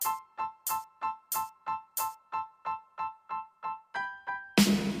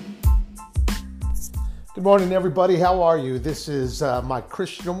Good morning, everybody. How are you? This is my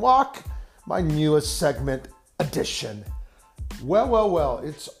Christian Walk, my newest segment edition. Well,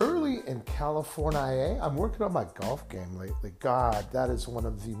 it's early in California. I'm working on my golf game lately. God, that is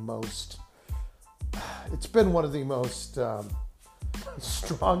it's been one of the most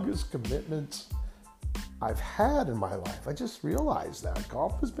strongest commitments I've had in my life. I just realized that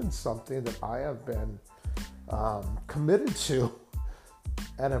golf has been something that I have been committed to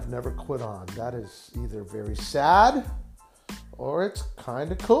and have never quit on. That is either very sad or it's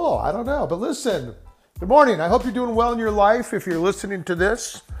kind of cool. I don't know. But listen, good morning. I hope you're doing well in your life. If you're listening to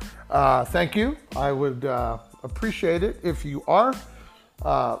this, thank you. I would appreciate it if you are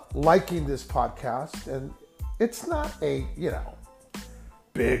liking this podcast. And it's not a,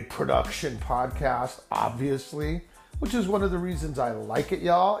 big production podcast, obviously, which is one of the reasons I like it,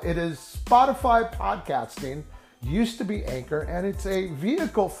 y'all. It is Spotify podcasting. Used to be Anchor, and it's a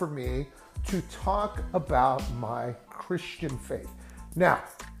vehicle for me to talk about my Christian faith. Now,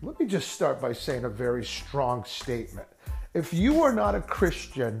 let me just start by saying a very strong statement. If you are not a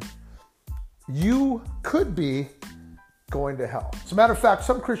Christian, you could be going to hell. As a matter of fact,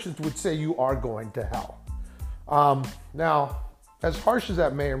 some Christians would say you are going to hell. Now, as harsh as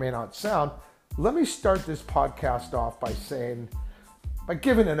that may or may not sound, let me start this podcast off by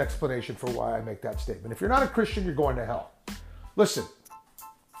giving an explanation for why I make that statement. If you're not a Christian, you're going to hell. Listen,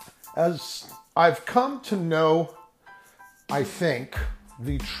 as I've come to know, I think,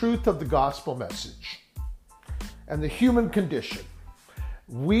 the truth of the gospel message and the human condition,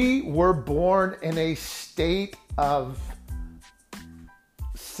 we were born in a state of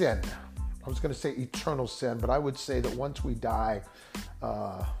sin. I was going to say eternal sin, but I would say that once we die,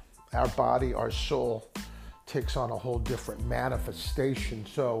 our body, our soul, takes on a whole different manifestation.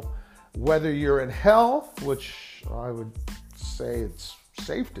 So whether you're in hell, which I would say it's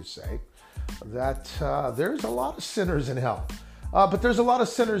safe to say that there's a lot of sinners in hell, but there's a lot of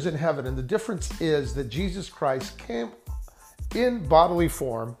sinners in heaven. And the difference is that Jesus Christ came in bodily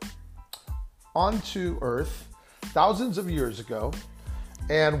form onto earth thousands of years ago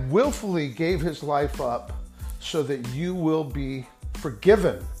and willfully gave his life up so that you will be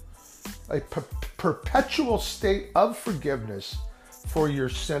forgiven. A perpetual state of forgiveness for your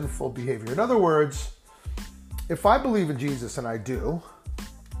sinful behavior. In other words, if I believe in Jesus, and I do,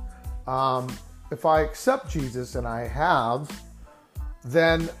 if I accept Jesus, and I have,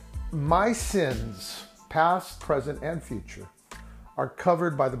 then my sins, past, present, and future, are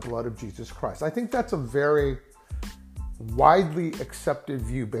covered by the blood of Jesus Christ. I think that's a very widely accepted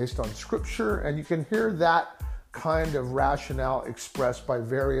view based on Scripture, and you can hear that kind of rationale expressed by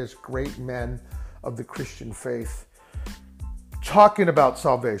various great men of the Christian faith talking about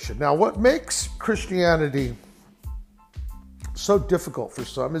salvation. Now, what makes Christianity so difficult for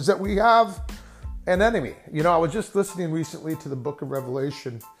some is that we have an enemy. I was just listening recently to the book of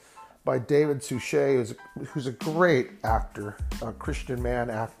Revelation by David Suchet, who's a great actor, a Christian man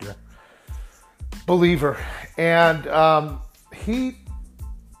actor, believer. And I'm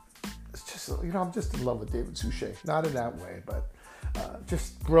just in love with David Suchet. Not in that way, but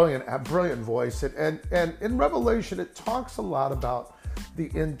just brilliant voice. And in Revelation, it talks a lot about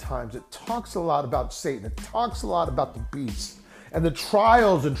the end times. It talks a lot about Satan. It talks a lot about the beast and the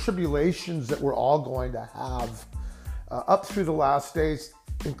trials and tribulations that we're all going to have up through the last days,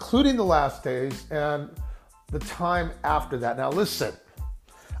 including the last days and the time after that. Now, listen,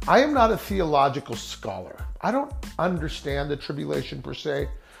 I am not a theological scholar. I don't understand the tribulation per se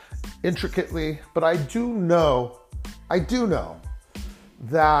intricately, but I do know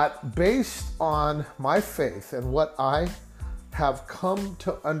that based on my faith and what I have come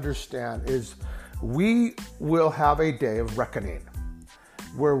to understand is we will have a day of reckoning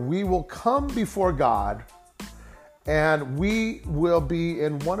where we will come before God and we will be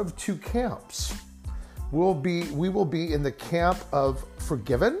in one of two camps. We will be in the camp of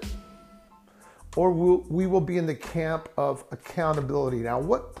forgiven, or we will be in the camp of accountability. Now,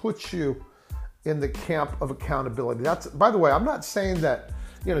 what puts you in the camp of accountability? That's, by the way, I'm not saying that,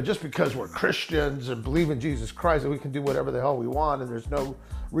 just because we're Christians and believe in Jesus Christ, that we can do whatever the hell we want and there's no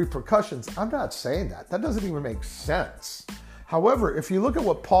repercussions. I'm not saying that. That doesn't even make sense. However, if you look at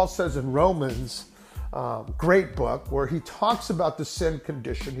what Paul says in Romans, great book, where he talks about the sin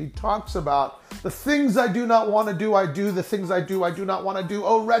condition. He talks about the things I do not want to do, I do. The things I do not want to do.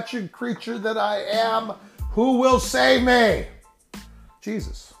 Oh, wretched creature that I am, who will save me?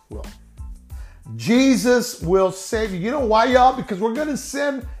 Jesus will. Jesus will save you. You know why, y'all? Because we're going to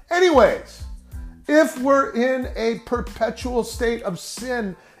sin anyways. If we're in a perpetual state of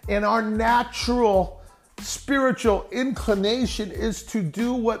sin and our natural spiritual inclination is to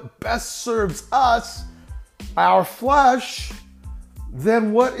do what best serves us, our flesh,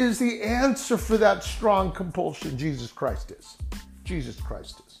 then what is the answer for that strong compulsion? Jesus Christ is. Jesus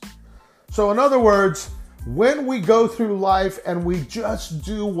Christ is. So in other words, when we go through life and we just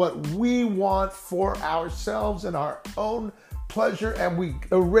do what we want for ourselves and our own pleasure and we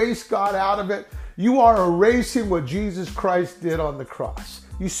erase God out of it, you are erasing what Jesus Christ did on the cross.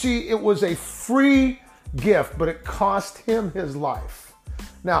 You see, it was a free gift, but it cost him his life.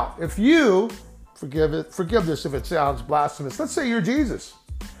 Now, if you, forgive this if it sounds blasphemous, let's say you're Jesus.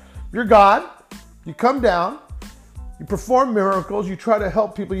 You're God. You come down. You perform miracles. You try to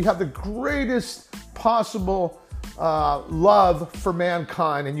help people. You have the greatest possible love for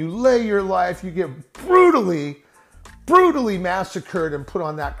mankind, and you lay your life. You get brutally massacred and put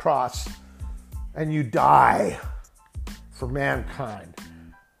on that cross, and you die for mankind.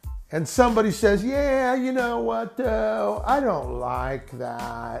 And somebody says, yeah, you know what, though? I don't like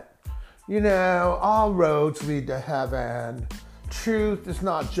that. You know, all roads lead to heaven. Truth is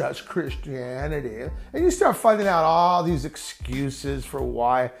not just Christianity. And you start finding out all these excuses for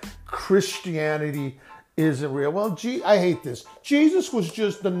why Christianity isn't real. Well, I hate this. Jesus was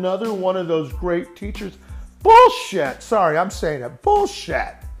just another one of those great teachers. Bullshit. Sorry, I'm saying it.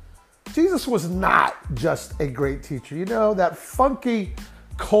 Bullshit. Jesus was not just a great teacher. You know, that funky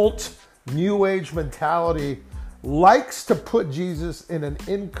cult New Age mentality likes to put Jesus in an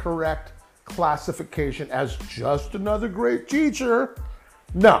incorrect classification as just another great teacher.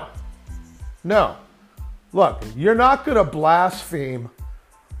 No. Look, you're not going to blaspheme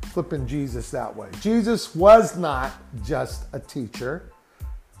flipping Jesus that way. Jesus was not just a teacher.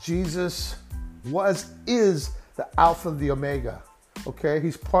 Jesus is the Alpha and the Omega. Okay?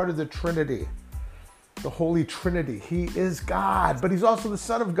 He's part of the Trinity, the Holy Trinity. He is God, but he's also the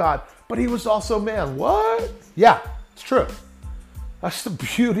Son of God, but he was also man. What? Yeah, it's true. That's the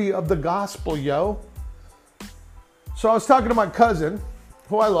beauty of the gospel, yo. So I was talking to my cousin,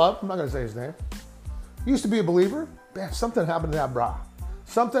 who I love. I'm not going to say his name. He used to be a believer. Man, something happened to that bro.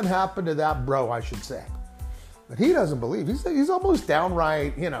 Something happened to that bro, I should say. But he doesn't believe. He's almost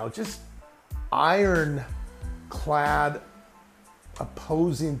downright, just ironclad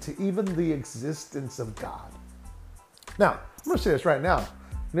opposing to even the existence of God. Now, I'm going to say this right now.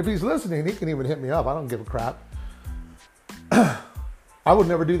 And if he's listening, he can even hit me up. I don't give a crap. I would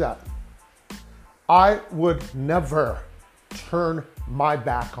never do that. I would never turn my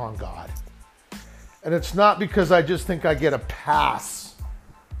back on God. And it's not because I just think I get a pass.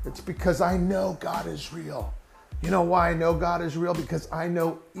 It's because I know God is real. You know why I know God is real? Because I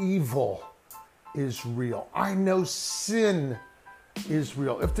know evil is real. I know sin is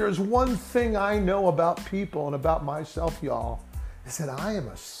real. If there's one thing I know about people and about myself, y'all, is that I am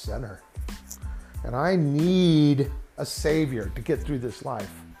a sinner. And I need a savior to get through this life.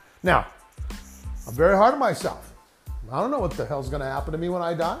 Now, I'm very hard on myself. I don't know what the hell's going to happen to me when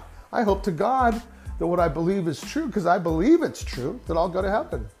I die. I hope to God that what I believe is true, because I believe it's true, that I'll go to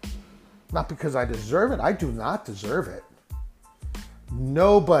heaven. Not because I deserve it. I do not deserve it.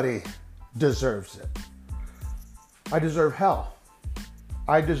 Nobody deserves it. I deserve hell.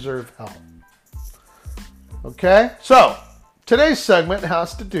 I deserve hell. Okay? So, today's segment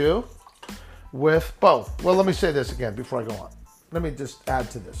has to do with both. Well, let me say this again before I go on. Let me just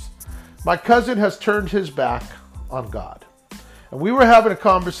add to this. My cousin has turned his back on God. And we were having a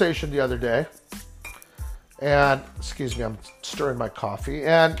conversation the other day. And, excuse me, I'm stirring my coffee.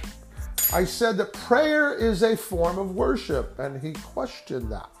 And I said that prayer is a form of worship. And he questioned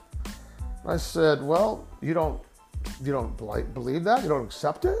that. I said, well, you don't believe that? You don't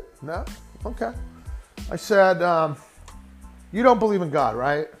accept it? No? Okay. I said, you don't believe in God,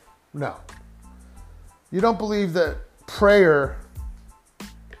 right? No. You don't believe that prayer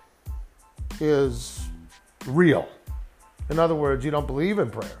is real. In other words, you don't believe in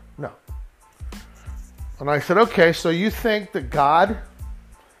prayer. No. And I said, okay, so you think that God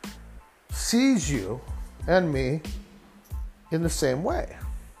sees you and me in the same way.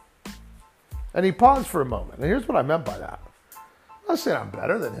 And he paused for a moment. And here's what I meant by that. I'm not saying I'm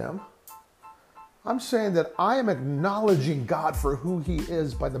better than him. I'm saying that I am acknowledging God for who he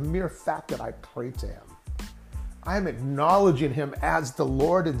is by the mere fact that I pray to him. I am acknowledging him as the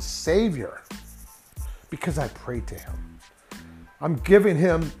Lord and Savior because I pray to him. I'm giving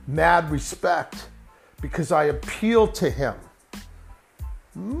him mad respect because I appeal to him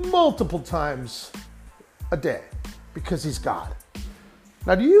multiple times a day because he's God.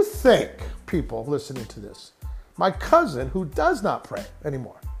 Now, do you think, people listening to this, my cousin who does not pray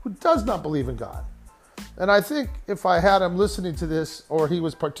anymore, who does not believe in God, and I think if I had him listening to this or he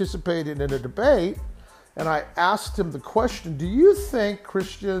was participating in a debate and I asked him the question, do you think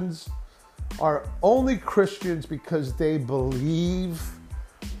Christians are only Christians because they believe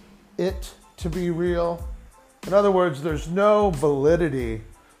it to be real. In other words, there's no validity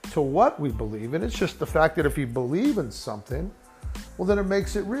to what we believe, and it's just the fact that if you believe in something, well, then it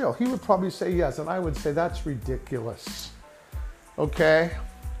makes it real. He would probably say yes, and I would say that's ridiculous. Okay?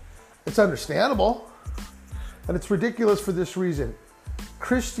 It's understandable, and it's ridiculous for this reason.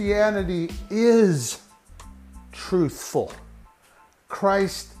 Christianity is truthful.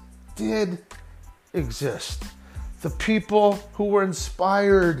 Christ did exist. The people who were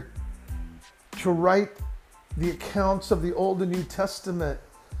inspired to write the accounts of the Old and New Testament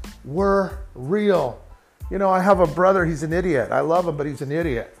were real. You know, I have a brother, he's an idiot. I love him, but he's an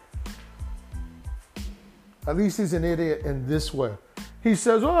idiot. At least he's an idiot in this way. He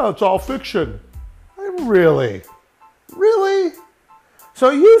says, oh, it's all fiction. Really? Really?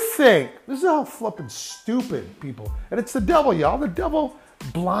 So you think, this is how flippin' stupid people, and it's the devil, y'all. The devil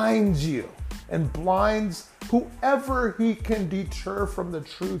blinds you and blinds whoever he can deter from the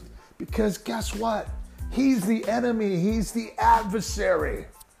truth, because guess what? He's the enemy. He's the adversary.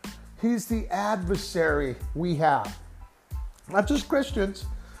 He's the adversary we have. Not just Christians.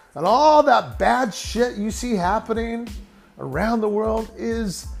 And all that bad shit you see happening around the world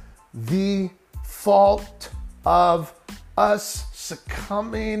is the fault of us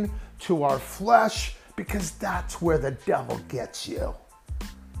succumbing to our flesh, because that's where the devil gets you.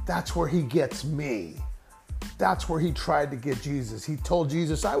 That's where he gets me. That's where he tried to get Jesus. He told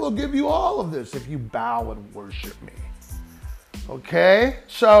Jesus, I will give you all of this if you bow and worship me. Okay?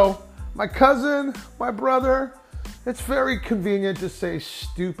 So, my cousin, my brother, it's very convenient to say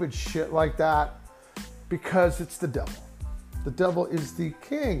stupid shit like that because it's the devil. The devil is the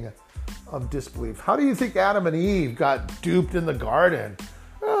king of disbelief. How do you think Adam and Eve got duped in the garden?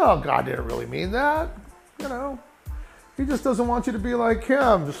 Oh, God didn't really mean that. You know, he just doesn't want you to be like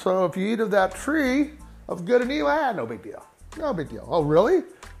him. So if you eat of that tree of good and evil, no big deal. No big deal. Oh, really?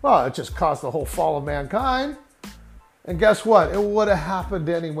 Well, it just caused the whole fall of mankind. And guess what? It would have happened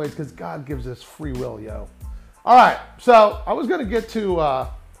anyways because God gives us free will, yo. All right. So I was going to get to,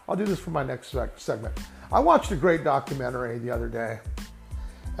 I'll do this for my next segment. I watched a great documentary the other day.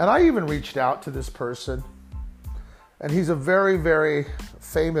 And I even reached out to this person. And he's a very, very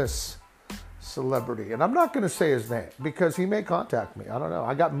famous celebrity. And I'm not going to say his name because he may contact me. I don't know.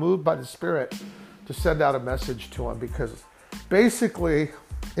 I got moved by the Spirit to send out a message to him because basically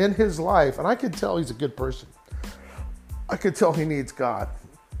in his life, and I can tell he's a good person. I could tell he needs God.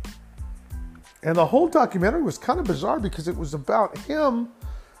 And the whole documentary was kind of bizarre because it was about him,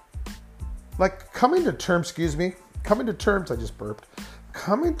 like coming to terms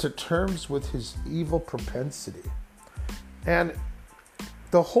with his evil propensity. And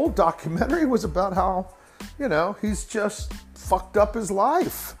the whole documentary was about how, you know, he's just fucked up his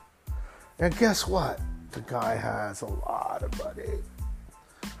life. And guess what? The guy has a lot of money.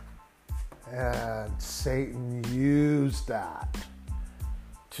 And Satan used that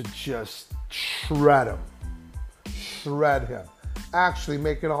to just shred him. Actually,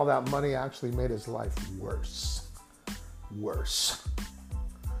 making all that money actually made his life worse.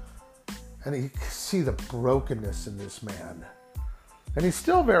 And you can see the brokenness in this man. And he's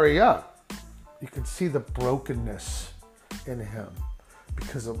still very young. You can see the brokenness in him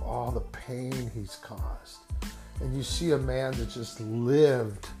because of all the pain he's caused. And you see a man that just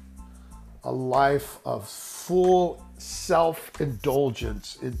lived a life of full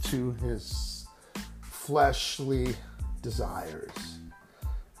self-indulgence into his fleshly desires.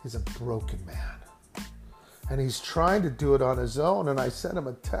 He's a broken man. And he's trying to do it on his own. And I sent him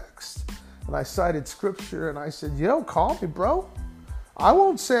a text. And I cited scripture. And I said, yo, call me, bro. I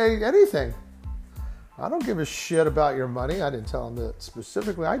won't say anything. I don't give a shit about your money. I didn't tell him that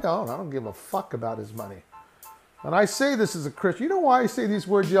specifically. I don't give a fuck about his money. And I say this as a Christian. You know why I say these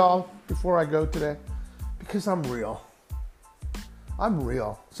words, y'all, before I go today? Because I'm real. I'm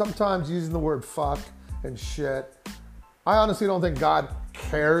real. Sometimes using the word fuck and shit. I honestly don't think God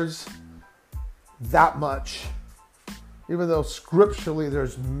cares that much. Even though scripturally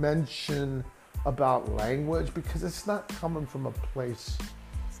there's mention about language, because it's not coming from a place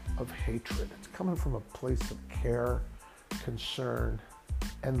of hatred. It's coming from a place of care, concern,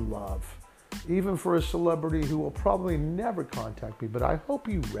 and love. Even for a celebrity who will probably never contact me, but I hope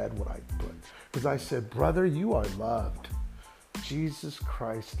you read what I put. Because I said, brother, you are loved. Jesus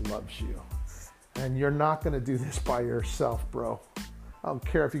Christ loves you. And you're not going to do this by yourself, bro. I don't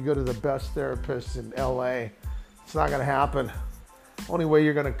care if you go to the best therapist in LA. It's not going to happen. Only way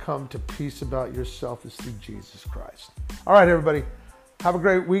you're going to come to peace about yourself is through Jesus Christ. All right, everybody. Have a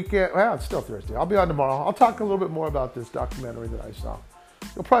great weekend. Well, it's still Thursday. I'll be on tomorrow. I'll talk a little bit more about this documentary that I saw.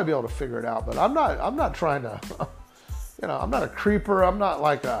 you'll probably be able to figure it out. But I'm not trying to, I'm not a creeper. I'm not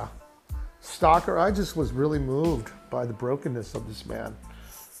like a stalker. I just was really moved by the brokenness of this man.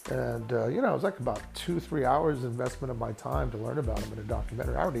 And, it was like about 2-3 hours investment of my time to learn about him in a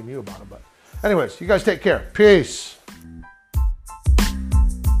documentary. I already knew about him, but anyways, you guys take care. Peace.